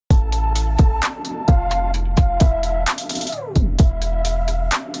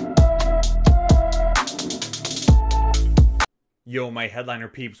Yo, my headliner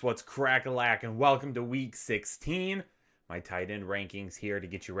peeps, what's crack-a-lack, and welcome to Week 16. My tight end rankings here to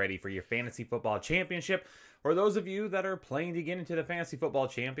get you ready for your fantasy football championship, or those of you that are playing to get into the fantasy football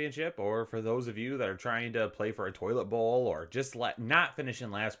championship, or for those of you that are trying to play for a toilet bowl, or just not finish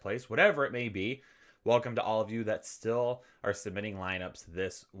in last place, whatever it may be. Welcome to all of you that still are submitting lineups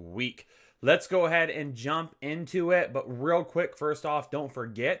this week. Let's go ahead and jump into it, but real quick, first off, don't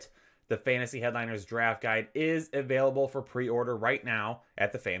forget, the Fantasy Headliners Draft Guide is available for pre-order right now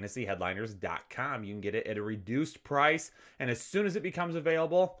at thefantasyheadliners.com. You can get it at a reduced price, and as soon as it becomes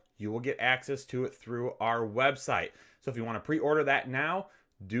available, you will get access to it through our website. So if you want to pre-order that now,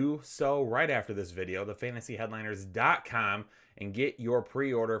 do so right after this video, thefantasyheadliners.com, and get your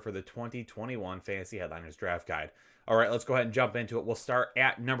pre-order for the 2021 Fantasy Headliners Draft Guide. All right, let's go ahead and jump into it. We'll start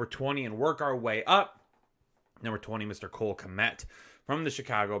at number 20 and work our way up. Number 20, Mr. Cole Kmet from the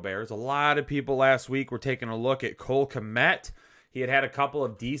Chicago Bears. A lot of people last week were taking a look at Cole Kmet. He had a couple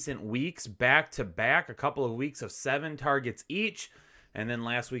of decent weeks back-to-back, a couple of weeks of 7 targets each. And then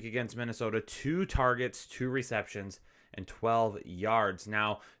last week against Minnesota, 2 targets, 2 receptions, and 12 yards.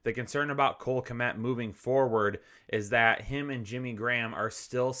 Now, the concern about Cole Kmet moving forward is that him and Jimmy Graham are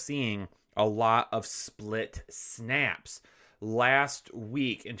still seeing a lot of split snaps. Last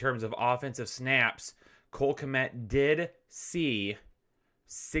week, in terms of offensive snaps, Cole Kmet did see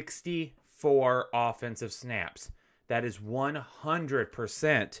 64 offensive snaps. That is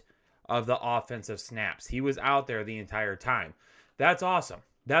 100% of the offensive snaps. He was out there the entire time. That's awesome.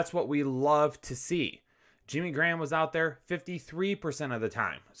 That's what we love to see. Jimmy Graham was out there 53% of the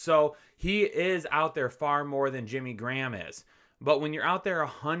time. So he is out there far more than Jimmy Graham is. But when you're out there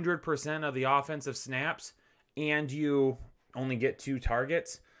 100% of the offensive snaps and you only get 2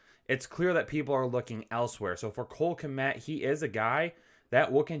 targets, it's clear that people are looking elsewhere. So for Cole Kmet, he is a guy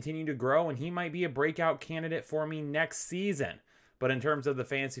that will continue to grow, and he might be a breakout candidate for me next season. But in terms of the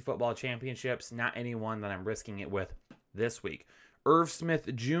fantasy football championships, not anyone that I'm risking it with this week. Irv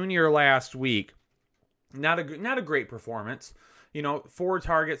Smith Jr. last week, not a great performance. 4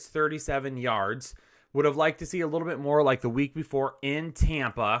 targets, 37 yards. Would have liked to see a little bit more like the week before in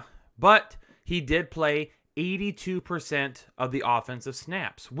Tampa, but he did play 82% of the offensive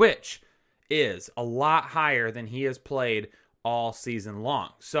snaps, which is a lot higher than he has played all season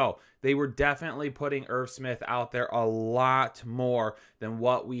long. So they were definitely putting Irv Smith out there a lot more than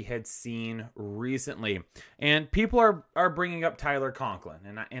what we had seen recently. And people are bringing up Tyler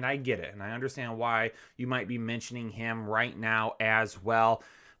Conklin, and I get it, and I understand why you might be mentioning him right now as well.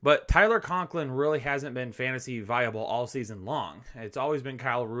 But Tyler Conklin really hasn't been fantasy viable all season long. It's always been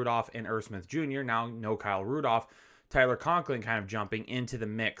Kyle Rudolph and Irv Smith Jr. Now, no Kyle Rudolph. Tyler Conklin kind of jumping into the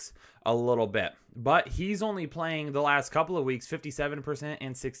mix a little bit. But he's only playing the last couple of weeks 57%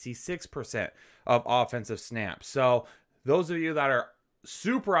 and 66% of offensive snaps. So those of you that are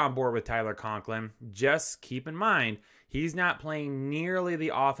super on board with Tyler Conklin, just keep in mind, he's not playing nearly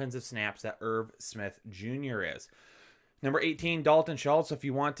the offensive snaps that Irv Smith Jr. is. Number 18, Dalton Schultz. If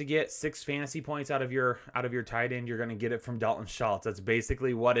you want to get 6 fantasy points out of your tight end, you're going to get it from Dalton Schultz. That's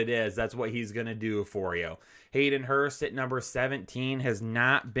basically what it is. That's what he's going to do for you. Hayden Hurst at number 17 has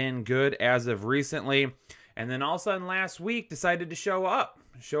not been good as of recently. And then all of a sudden last week decided to show up.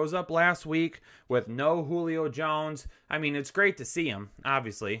 Shows up last week with no Julio Jones. I mean, it's great to see him,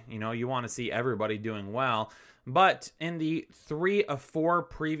 obviously. You want to see everybody doing well. But in the 3 of 4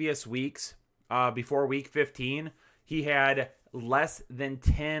 previous weeks, before week 15, he had less than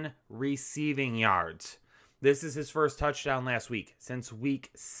 10 receiving yards. This is his first touchdown last week. Since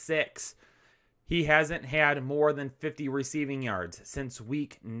week 6, he hasn't had more than 50 receiving yards since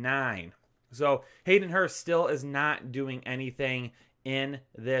week 9. So Hayden Hurst still is not doing anything in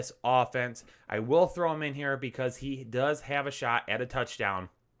this offense. I will throw him in here because he does have a shot at a touchdown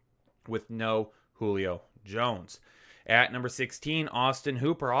with no Julio Jones. At number 16, Austin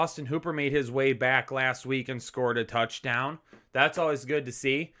Hooper. Austin Hooper made his way back last week and scored a touchdown. That's always good to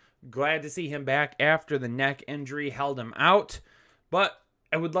see. Glad to see him back after the neck injury held him out. But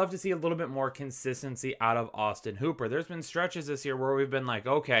I would love to see a little bit more consistency out of Austin Hooper. There's been stretches this year where we've been like,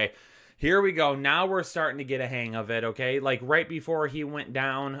 okay, here we go. Now we're starting to get a hang of it, okay? Like right before he went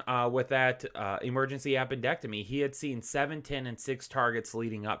down with that emergency appendectomy, he had seen 7, 10, and 6 targets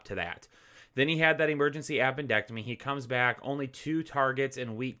leading up to that. Then he had that emergency appendectomy. He comes back, only 2 targets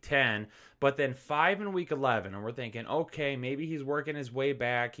in week 10, but then 5 in week 11. And we're thinking, okay, maybe he's working his way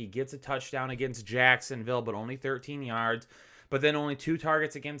back. He gets a touchdown against Jacksonville, but only 13 yards. But then only 2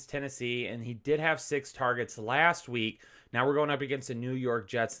 targets against Tennessee. And he did have 6 targets last week. Now we're going up against the New York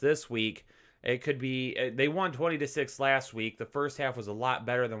Jets this week. It could be, they won 20-6 last week. The first half was a lot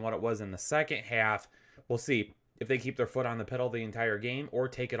better than what it was in the second half. We'll see if they keep their foot on the pedal the entire game or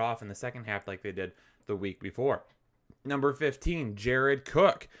take it off in the second half like they did the week before. Number 15, Jared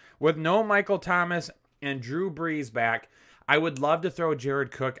Cook. With no Michael Thomas and Drew Brees back, I would love to throw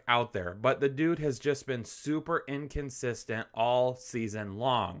Jared Cook out there, but the dude has just been super inconsistent all season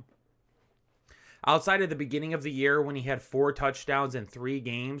long. Outside of the beginning of the year when he had 4 touchdowns in 3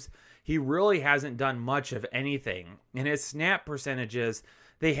 games, he really hasn't done much of anything. And his snap percentages,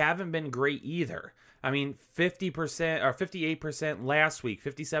 they haven't been great either. I mean, 50% or 58% last week,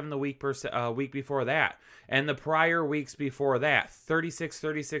 57 the week before that. And the prior weeks before that, 36,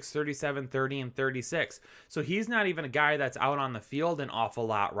 36, 37, 30, and 36. So he's not even a guy that's out on the field an awful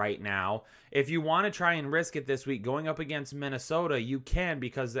lot right now. If you want to try and risk it this week going up against Minnesota, you can,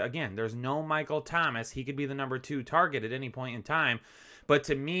 because, again, there's no Michael Thomas. He could be the number 2 target at any point in time. But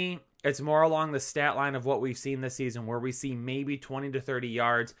to me, it's more along the stat line of what we've seen this season, where we see maybe 20 to 30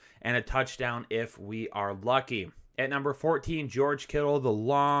 yards and a touchdown if we are lucky. At number 14, George Kittle, the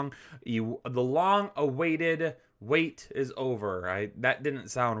long-awaited wait is over. That didn't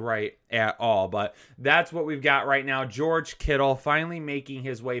sound right at all, but that's what we've got right now. George Kittle finally making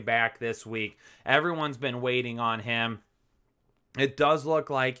his way back this week. Everyone's been waiting on him. It does look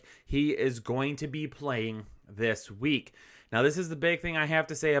like he is going to be playing this week. Now, this is the big thing I have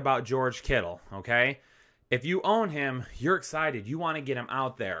to say about George Kittle, okay? If you own him, you're excited. You want to get him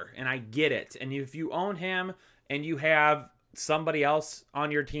out there, and I get it. And if you own him and you have somebody else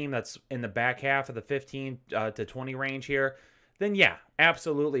on your team that's in the back half of the 15 to 20 range here, then yeah,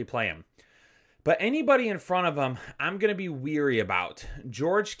 absolutely play him. But anybody in front of him, I'm going to be weary about.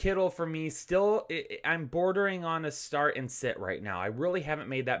 George Kittle, for me, still, I'm bordering on a start and sit right now. I really haven't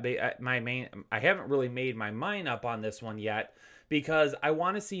made I haven't really made my mind up on this one yet, because I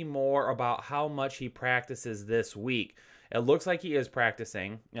want to see more about how much he practices this week. It looks like he is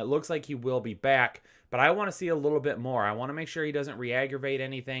practicing. It looks like he will be back, but I want to see a little bit more. I want to make sure he doesn't re-aggravate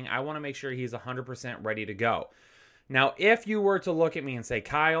anything. I want to make sure he's 100% ready to go. Now, if you were to look at me and say,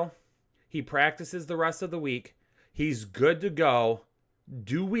 Kyle, he practices the rest of the week, he's good to go,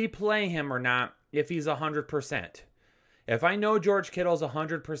 do we play him or not if he's 100%? If I know George Kittle's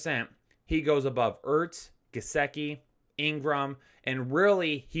 100%, he goes above Ertz, Gesicki, Ingram, and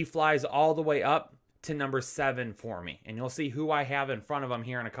really he flies all the way up to number 7 for me. And you'll see who I have in front of him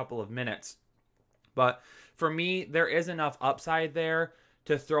here in a couple of minutes. But for me, there is enough upside there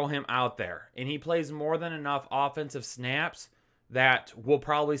to throw him out there. And he plays more than enough offensive snaps that we'll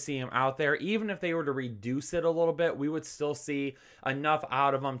probably see him out there. Even if they were to reduce it a little bit, we would still see enough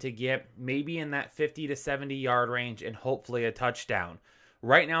out of him to get maybe in that 50 to 70 yard range and hopefully a touchdown.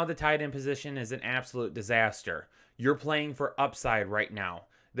 Right now, the tight end position is an absolute disaster. You're playing for upside right now.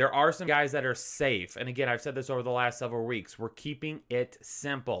 There are some guys that are safe. And again, I've said this over the last several weeks. We're keeping it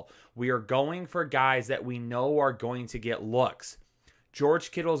simple. We are going for guys that we know are going to get looks.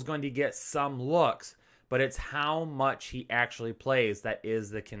 George Kittle is going to get some looks, but it's how much he actually plays that is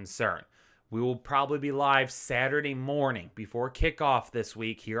the concern. We will probably be live Saturday morning before kickoff this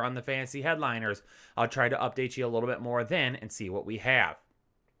week here on the Fantasy Headliners. I'll try to update you a little bit more then and see what we have.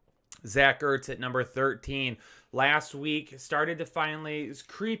 Zach Ertz at number 13. Last week started to finally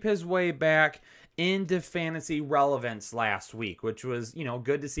creep his way back into fantasy relevance last week, which was,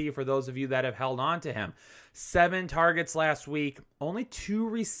 good to see for those of you that have held on to him. 7 targets last week, only 2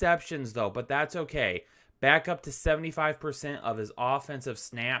 receptions though, but that's okay. Back up to 75% of his offensive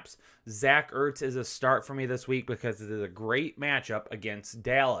snaps. Zach Ertz is a start for me this week because it is a great matchup against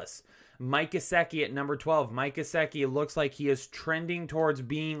Dallas. Mike Gesicki at number 12. Mike Gesicki looks like he is trending towards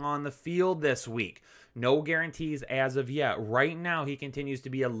being on the field this week. No guarantees as of yet. Right now, he continues to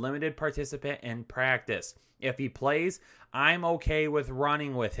be a limited participant in practice. If he plays, I'm okay with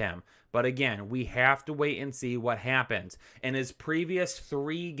running with him. But again, we have to wait and see what happens. In his previous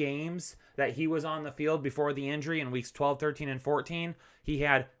 3 games that he was on the field before the injury in weeks 12, 13, and 14, he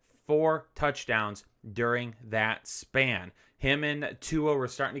had 4 touchdowns during that span. Him and Tua were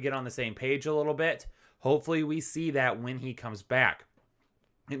starting to get on the same page a little bit. Hopefully we see that when he comes back.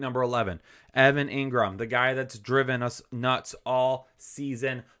 At number 11, Evan Ingram, the guy that's driven us nuts all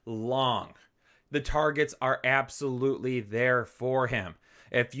season long. The targets are absolutely there for him.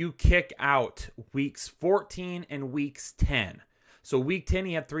 If you kick out weeks 14 and weeks 10, so week 10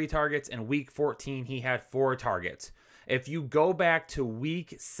 he had 3 targets, and week 14 he had 4 targets. If you go back to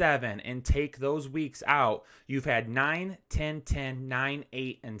week 7 and take those weeks out, you've had 9, 10, 10, 9,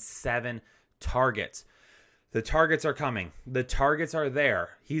 8, and 7 targets. The targets are coming. The targets are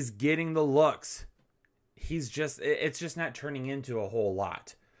there. He's getting the looks. It's just not turning into a whole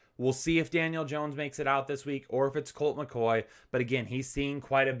lot. We'll see if Daniel Jones makes it out this week or if it's Colt McCoy. But again, he's seeing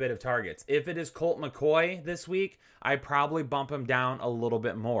quite a bit of targets. If it is Colt McCoy this week, I probably bump him down a little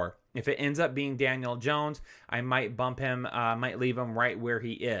bit more. If it ends up being Daniel Jones, I might bump him, might leave him right where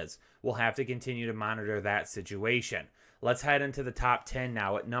he is. We'll have to continue to monitor that situation. Let's head into the top 10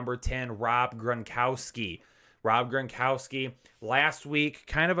 now. At number 10, Rob Gronkowski. Rob Gronkowski, last week,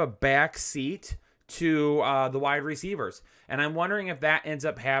 kind of a back seat to the wide receivers. And I'm wondering if that ends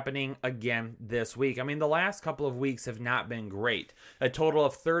up happening again this week. I mean, the last couple of weeks have not been great. A total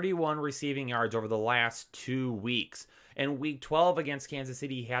of 31 receiving yards over the last 2 weeks. In week 12 against Kansas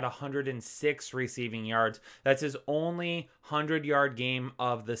City, he had 106 receiving yards. That's his only 100-yard game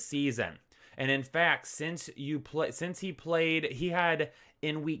of the season. And in fact, since he played, he had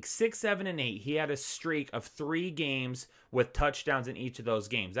in week 6, 7, and 8, he had a streak of 3 games with touchdowns in each of those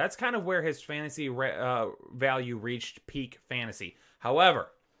games. That's kind of where his fantasy value reached peak fantasy. However,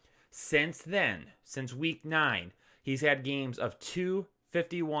 since then, since week 9, he's had games of 2,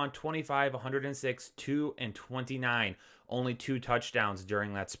 51, 25, 106, 2, and 29. Only 2 touchdowns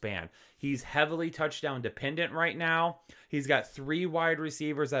during that span. He's heavily touchdown dependent right now. He's got 3 wide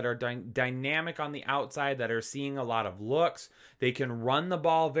receivers that are dynamic on the outside that are seeing a lot of looks. They can run the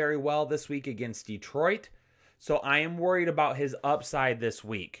ball very well this week against Detroit. So I am worried about his upside this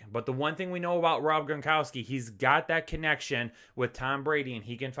week. But the one thing we know about Rob Gronkowski, he's got that connection with Tom Brady, and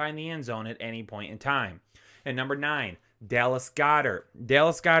he can find the end zone at any point in time. And number 9, Dallas Goedert.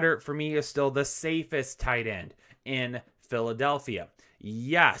 Dallas Goedert, for me, is still the safest tight end in Philadelphia.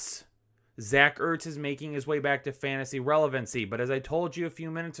 Yes, Zach Ertz is making his way back to fantasy relevancy, but as I told you a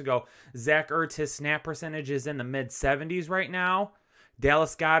few minutes ago, Zach Ertz, his snap percentage is in the mid-70s right now.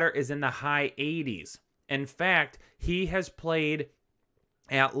 Dallas Goedert is in the high 80s. In fact, he has played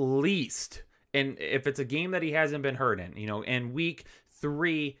at least, and if it's a game that he hasn't been hurt in, in week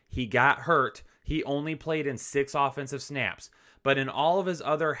 3, he got hurt. He only played in 6 offensive snaps. But in all of his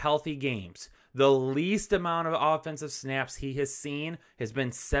other healthy games, the least amount of offensive snaps he has seen has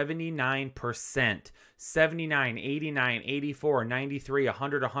been 79%. 79, 89, 84, 93,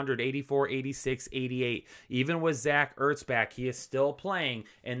 100, 100, 84, 86, 88. Even with Zach Ertz back, he is still playing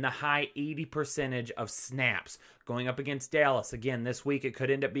in the high 80% of snaps. Going up against Dallas, again, this week it could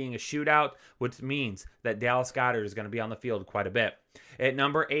end up being a shootout, which means that Dallas Goedert is going to be on the field quite a bit. At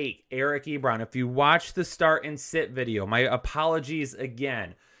number 8, Eric Ebron. If you watch the start and sit video, my apologies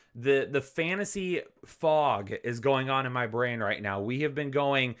again. The fantasy fog is going on in my brain right now. We have been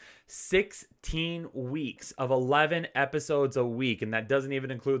going 16 weeks of 11 episodes a week, and that doesn't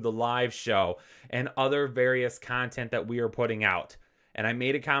even include the live show and other various content that we are putting out. And I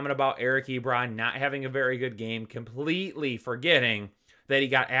made a comment about Eric Ebron not having a very good game, completely forgetting that he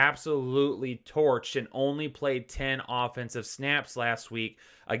got absolutely torched and only played 10 offensive snaps last week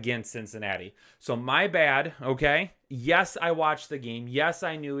against Cincinnati. So my bad, okay? Yes, I watched the game. Yes,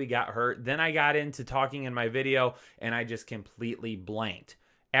 I knew he got hurt. Then I got into talking in my video, and I just completely blanked.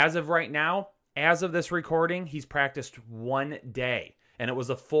 As of right now, as of this recording, he's practiced 1 day, and it was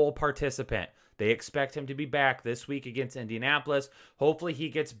a full participant. They expect him to be back this week against Indianapolis. Hopefully he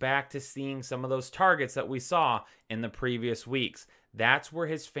gets back to seeing some of those targets that we saw in the previous weeks. That's where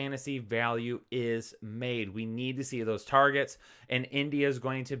his fantasy value is made. We need to see those targets, and India is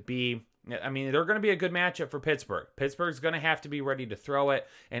going to be, they're going to be a good matchup for Pittsburgh. Pittsburgh's going to have to be ready to throw it,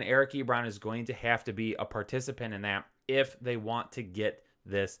 and Eric Ebron is going to have to be a participant in that if they want to get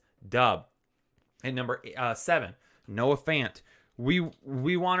this dub. And number 7, Noah Fant.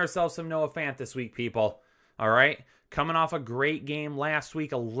 We want ourselves some Noah Fant this week, people. All right? Coming off a great game last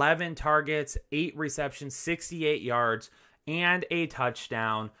week, 11 targets, 8 receptions, 68 yards, and a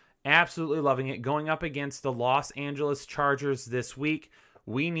touchdown. Absolutely loving it. Going up against the Los Angeles Chargers this week,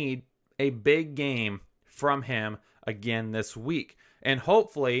 we need a big game from him again this week. And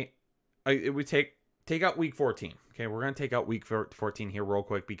hopefully, we take out week 14. Okay, we're going to take out week 14 here real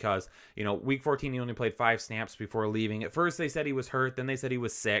quick because, week 14 he only played 5 snaps before leaving. At first they said he was hurt, then they said he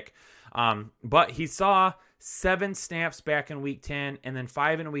was sick. But he saw 7 snaps back in week 10 and then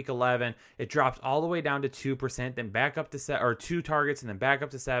 5 in week 11. It dropped all the way down to 2%, then back up to 2 targets and then back up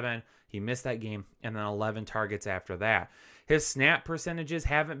to 7. He missed that game and then 11 targets after that. His snap percentages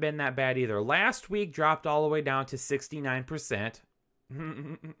haven't been that bad either. Last week dropped all the way down to 69%.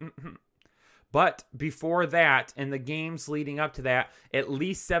 But before that, in the games leading up to that, at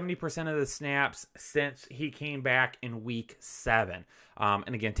least 70% of the snaps since he came back in week 7.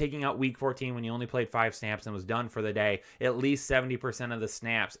 And again, taking out week 14 when he only played 5 snaps and was done for the day, at least 70% of the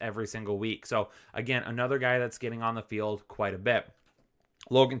snaps every single week. So again, another guy that's getting on the field quite a bit.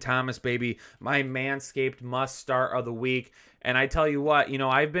 Logan Thomas, baby, my Manscaped must start of the week. And I tell you what,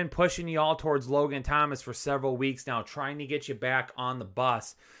 I've been pushing you all towards Logan Thomas for several weeks now, trying to get you back on the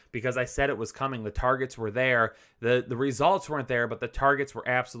bus because I said it was coming. The targets were there. The results weren't there, but the targets were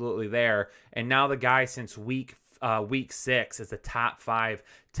absolutely there. And now the guy since week 6 is a top 5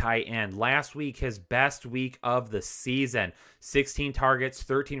 tight end. Last week, his best week of the season. 16 targets,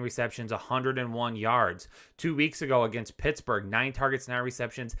 13 receptions, 101 yards. 2 weeks ago against Pittsburgh, 9 targets, 9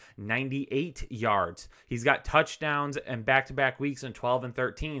 receptions, 98 yards. He's got touchdowns and back-to-back weeks in 12 and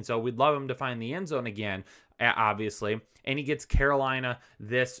 13, so we'd love him to find the end zone again, obviously. And he gets Carolina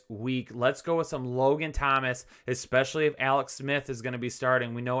this week. Let's go with some Logan Thomas, especially if Alex Smith is going to be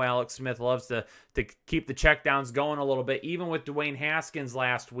starting. We know Alex Smith loves to keep the checkdowns going a little bit. Even with Dwayne Haskins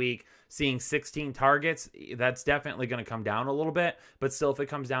last week, seeing 16 targets, that's definitely going to come down a little bit. But still, if it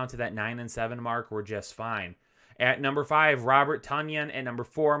comes down to that 9 and 7 mark, we're just fine. At number 5, Robert Tonyan. At number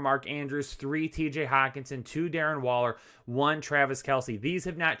 4, Mark Andrews. 3, TJ Hockenson. 2, Darren Waller. 1, Travis Kelce. These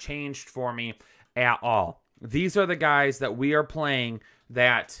have not changed for me at all. These are the guys that we are playing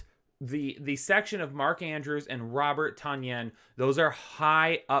that the section of Mark Andrews and Robert Tonyan, those are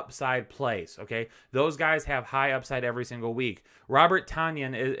high upside plays, okay? Those guys have high upside every single week. Robert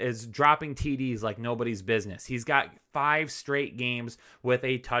Tonyan is dropping TDs like nobody's business. He's got 5 straight games with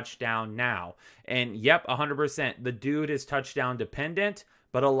a touchdown now. And yep, 100%, the dude is touchdown dependent,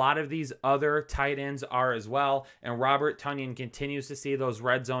 but a lot of these other tight ends are as well. And Robert Tonyan continues to see those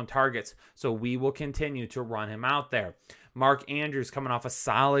red zone targets. So we will continue to run him out there. Mark Andrews coming off a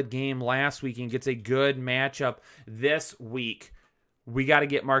solid game last week and gets a good matchup this week. We got to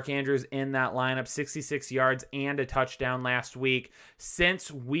get Mark Andrews in that lineup. 66 yards and a touchdown last week.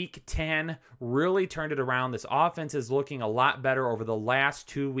 Since week 10, really turned it around. This offense is looking a lot better over the last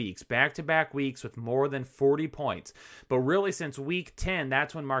 2 weeks. Back-to-back weeks with more than 40 points. But really since week 10,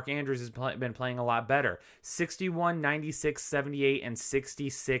 that's when Mark Andrews has been playing a lot better. 61, 96, 78, and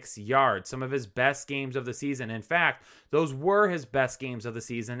 66 yards. Some of his best games of the season. In fact, those were his best games of the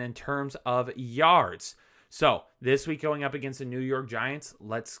season in terms of yards. So, this week going up against the New York Giants,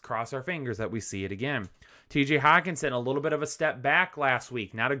 let's cross our fingers that we see it again. TJ Hockenson, a little bit of a step back last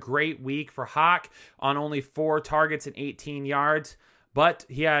week. Not a great week for Hawk on only 4 targets and 18 yards. But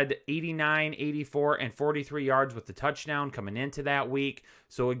he had 89, 84, and 43 yards with the touchdown coming into that week.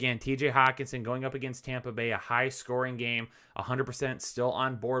 So again, TJ Hockenson going up against Tampa Bay, a high-scoring game. 100% still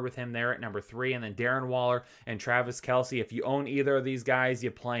on board with him there at number 3. And then Darren Waller and Travis Kelce. If you own either of these guys, you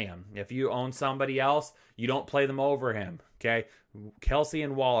play them. If you own somebody else, you don't play them over him. Okay? Kelce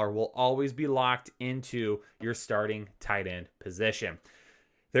and Waller will always be locked into your starting tight end position.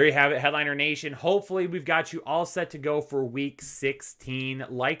 There you have it, Headliner Nation. Hopefully, we've got you all set to go for Week 16.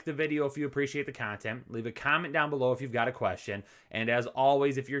 Like the video if you appreciate the content. Leave a comment down below if you've got a question. And as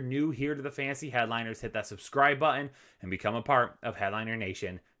always, if you're new here to the Fantasy Headliners, hit that subscribe button and become a part of Headliner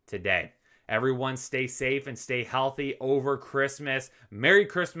Nation today. Everyone stay safe and stay healthy over Christmas. Merry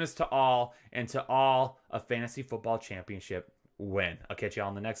Christmas to all, and to all a Fantasy Football Championship win. I'll catch you all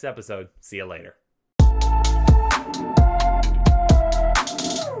in the next episode. See you later.